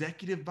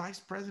executive vice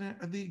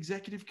president of the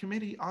executive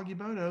committee, Augie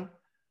Bodo,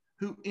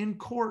 who in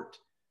court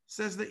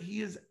says that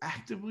he is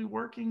actively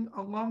working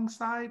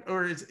alongside,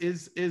 or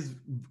is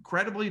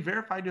credibly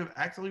verified to have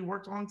actively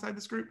worked alongside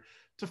this group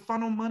to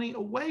funnel money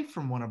away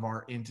from one of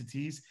our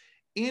entities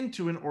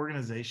into an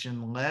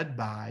organization led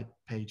by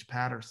Paige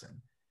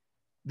Patterson.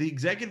 The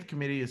executive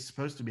committee is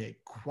supposed to be a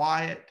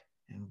quiet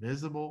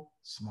invisible,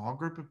 small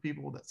group of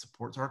people that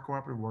supports our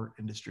cooperative work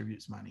and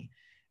distributes money.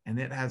 And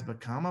it has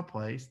become a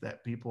place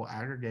that people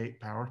aggregate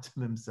power to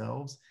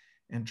themselves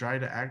and try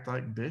to act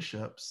like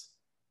bishops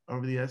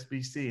over the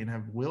SBC, and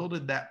have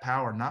wielded that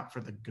power not for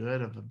the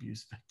good of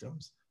abuse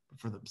victims, but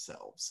for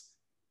themselves,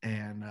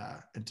 and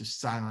to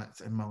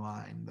silence and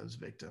malign those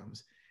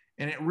victims.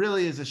 And it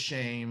really is a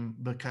shame,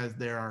 because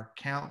there are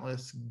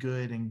countless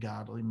good and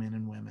godly men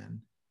and women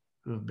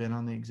who have been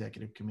on the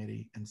executive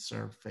committee and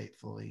served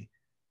faithfully.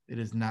 It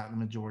is not the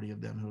majority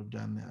of them who have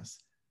done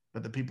this,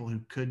 but the people who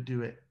could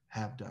do it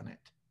have done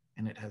it.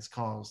 And it has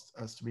caused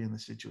us to be in the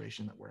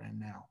situation that we're in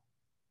now.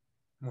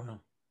 Wow.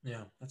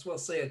 Yeah, that's well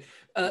said.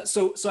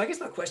 So I guess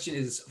my question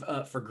is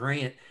for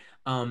Grant.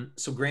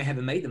 So Grant,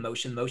 having made the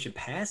motion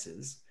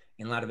passes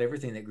in light of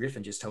everything that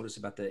Griffin just told us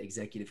about the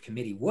executive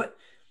committee. What,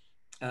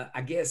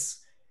 I guess,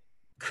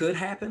 could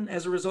happen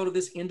as a result of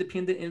this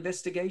independent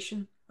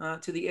investigation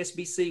to the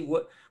SBC?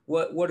 What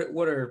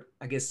are,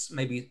 I guess,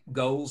 maybe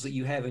goals that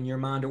you have in your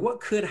mind, or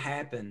what could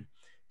happen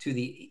to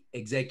the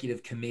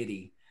executive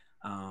committee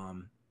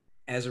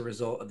as a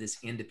result of this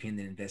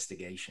independent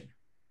investigation?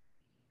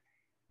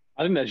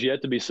 I think that's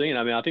yet to be seen.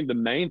 I mean, I think the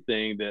main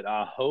thing that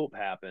I hope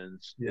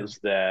happens is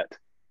that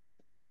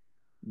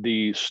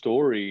the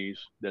stories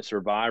that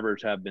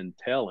survivors have been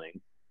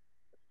telling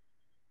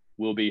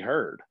will be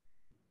heard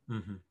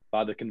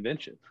by the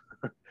convention.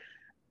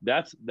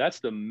 That's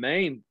the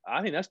main,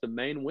 I think that's the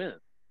main win.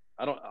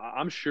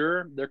 I'm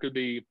sure there could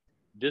be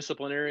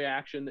disciplinary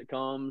action that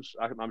comes.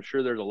 I'm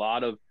sure there's a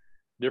lot of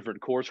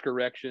different course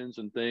corrections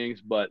and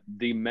things, but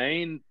the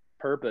main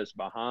purpose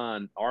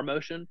behind our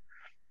motion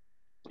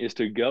is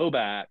to go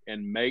back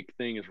and make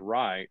things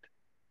right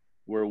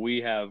where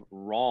we have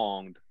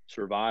wronged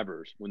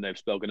survivors when they've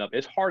spoken up.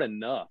 It's hard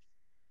enough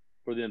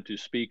for them to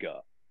speak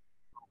up.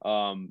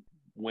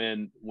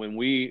 When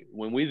we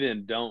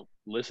then don't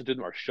listen to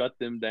them or shut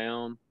them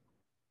down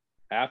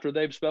after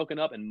they've spoken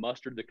up and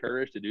mustered the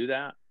courage to do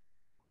that,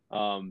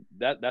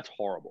 that's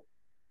horrible.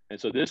 And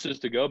so this is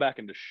to go back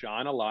and to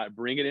shine a light,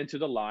 bring it into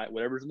the light.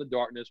 Whatever's in the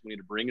darkness, we need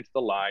to bring it to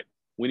the light.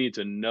 We need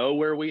to know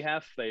where we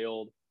have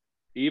failed,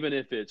 even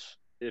if it's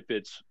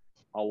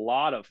a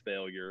lot of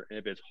failure,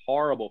 if it's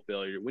horrible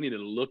failure. We need to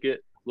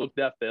look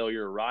that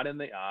failure right in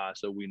the eye,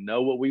 so we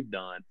know what we've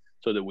done,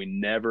 so that we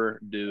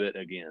never do it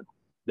again.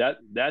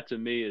 That to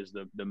me is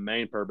the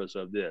main purpose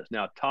of this.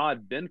 Now,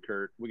 Todd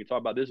Benkert, we can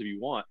talk about this if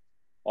you want,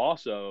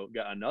 also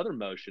got another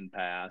motion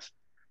passed,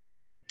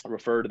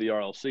 referred to the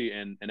RLC,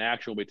 and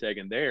action will be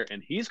taken there.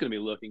 And he's going to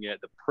be looking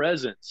at the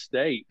present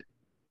state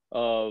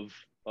of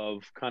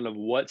kind of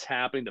what's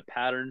happening, the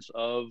patterns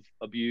of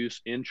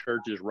abuse in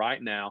churches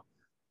right now,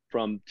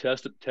 from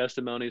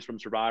testimonies from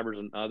survivors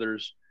and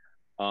others,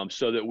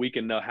 so that we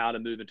can know how to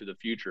move into the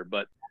future.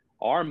 But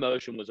our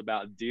motion was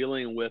about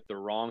dealing with the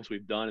wrongs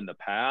we've done in the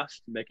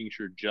past, making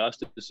sure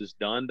justice is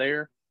done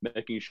there,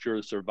 making sure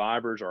the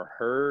survivors are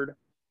heard,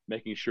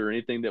 making sure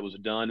anything that was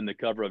done in the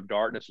cover of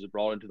darkness is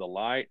brought into the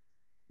light,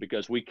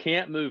 because we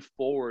can't move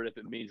forward if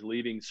it means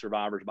leaving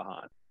survivors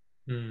behind.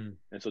 And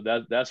so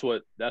that's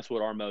what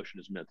our motion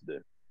is meant to do.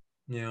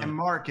 Yeah. And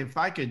Mark, if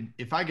I could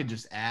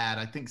just add,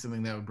 I think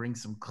something that would bring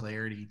some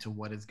clarity to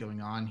what is going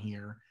on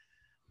here.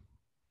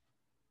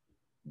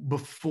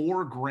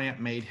 Before Grant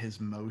made his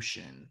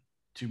motion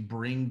to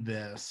bring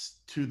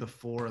this to the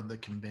floor of the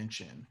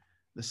convention,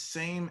 the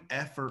same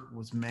effort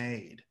was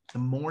made the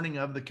morning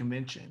of the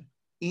convention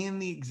in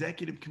the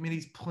executive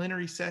committee's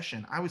plenary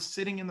session. I was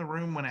sitting in the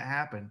room when it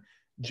happened.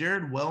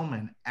 Jared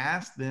Wellman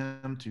asked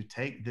them to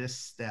take this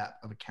step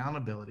of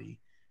accountability.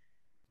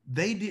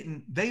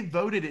 They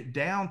voted it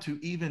down to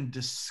even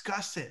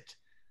discuss it.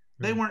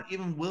 They weren't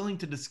even willing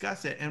to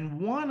discuss it. And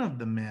one of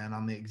the men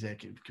on the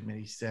executive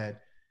committee said,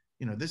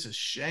 this is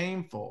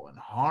shameful and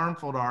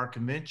harmful to our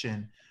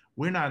convention.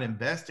 We're not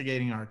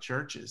investigating our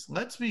churches.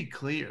 Let's be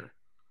clear.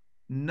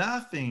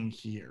 Nothing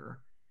here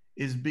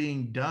is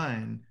being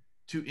done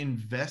to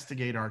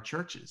investigate our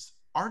churches.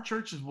 Our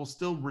churches will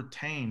still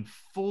retain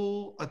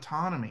full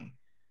autonomy.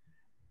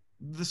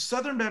 The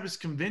Southern Baptist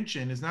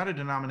Convention is not a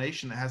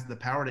denomination that has the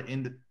power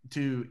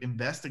to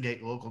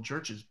investigate local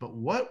churches. But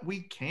what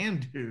we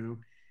can do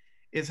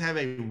is have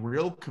a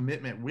real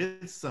commitment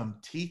with some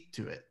teeth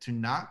to it, to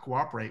not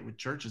cooperate with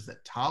churches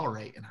that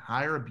tolerate and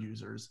hire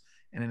abusers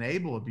and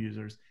enable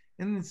abusers.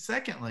 And then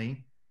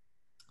secondly,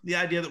 the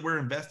idea that we're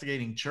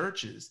investigating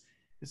churches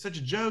is such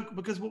a joke,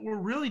 because what we're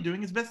really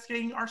doing is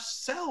investigating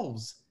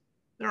ourselves.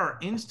 There are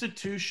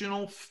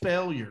institutional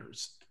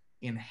failures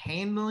in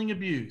handling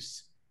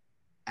abuse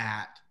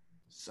at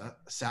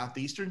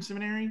Southeastern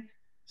Seminary,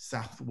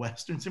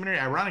 Southwestern Seminary,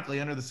 ironically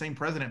under the same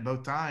president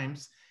both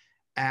times.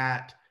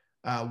 At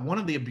one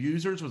of the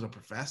abusers was a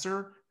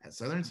professor at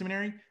Southern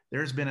Seminary.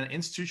 There's been an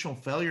institutional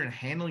failure in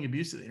handling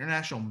abuse at the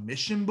International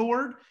Mission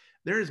Board.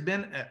 There has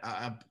been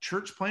a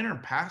church planter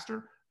and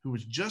pastor who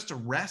was just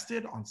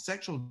arrested on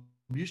sexual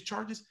abuse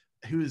charges,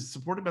 who is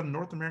supported by the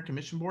North American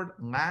Mission Board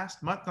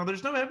last month. Now,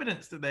 there's no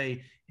evidence that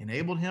they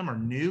enabled him or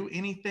knew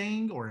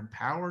anything or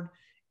empowered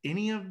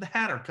any of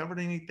that or covered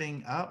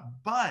anything up,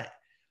 but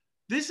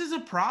This is a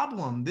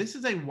problem. This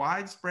is a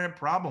widespread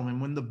problem. And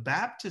when the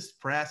Baptist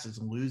press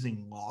is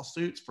losing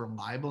lawsuits for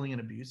libeling an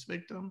abuse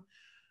victim,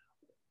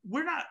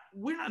 we're not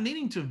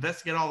needing to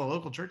investigate all the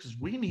local churches.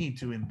 We need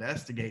to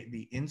investigate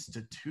the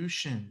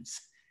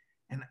institutions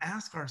and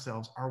ask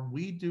ourselves, are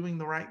we doing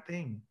the right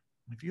thing?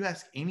 If you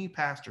ask any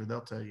pastor, they'll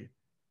tell you,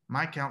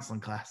 my counseling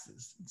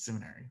classes in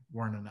seminary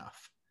weren't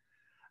enough.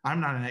 I'm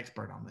not an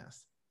expert on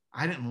this.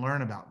 I didn't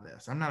learn about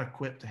this. I'm not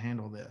equipped to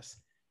handle this.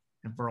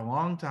 And for a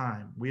long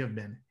time, we have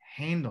been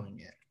handling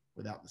it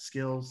without the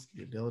skills,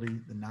 the ability,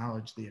 the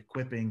knowledge, the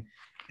equipping,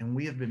 and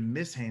we have been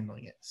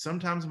mishandling it.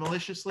 Sometimes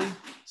maliciously,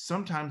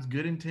 sometimes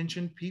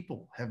good-intentioned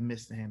people have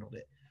mishandled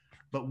it.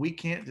 But we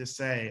can't just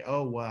say,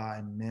 oh, well,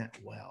 I meant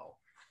well.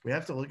 We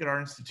have to look at our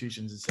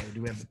institutions and say,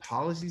 do we have the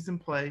policies in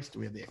place? Do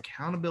we have the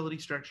accountability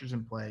structures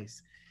in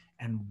place?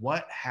 And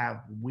what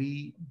have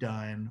we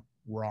done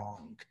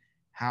wrong?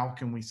 How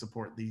can we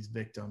support these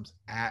victims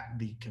at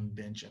the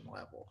convention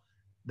level?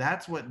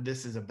 That's what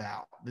this is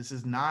about. This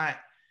is not,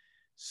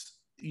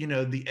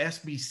 the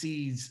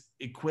SBC's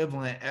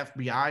equivalent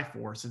FBI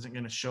force isn't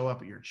going to show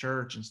up at your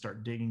church and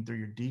start digging through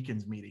your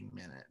deacons meeting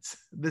minutes.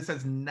 This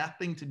has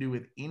nothing to do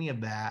with any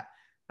of that.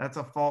 That's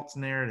a false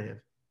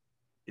narrative.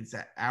 It's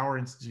that our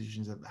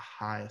institutions at the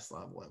highest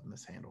level have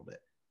mishandled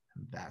it.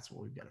 And that's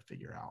what we've got to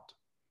figure out.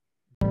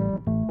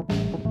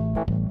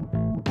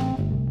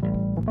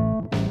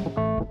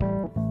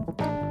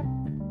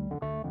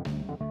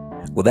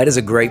 Well, that is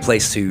a great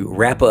place to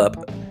wrap up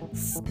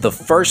the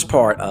first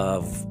part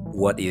of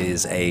what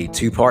is a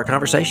two-part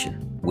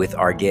conversation with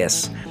our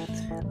guests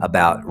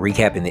about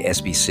recapping the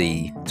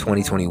SBC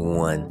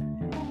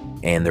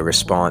 2021 and the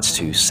response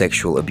to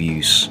sexual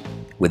abuse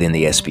within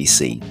the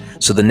SBC.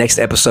 So the next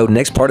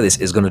part of this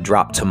is going to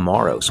drop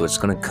tomorrow. So it's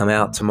going to come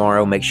out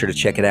tomorrow. Make sure to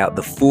check it out.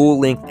 The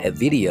full-length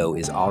video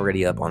is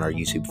already up on our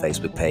YouTube,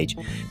 Facebook page,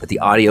 but the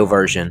audio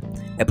version,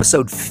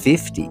 episode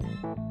 50,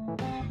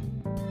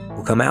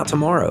 will come out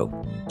tomorrow.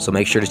 So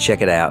make sure to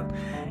check it out.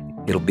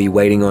 It'll be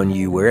waiting on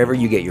you wherever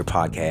you get your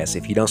podcasts.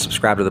 If you don't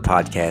subscribe to the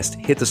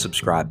podcast, hit the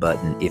subscribe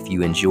button. If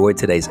you enjoyed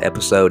today's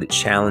episode, it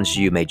challenged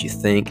you, made you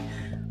think,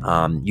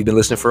 you've been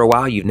listening for a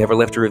while, you've never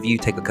left a review,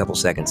 take a couple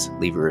seconds,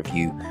 leave a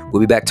review.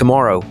 We'll be back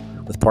tomorrow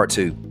with part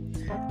 2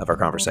 of our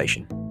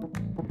conversation.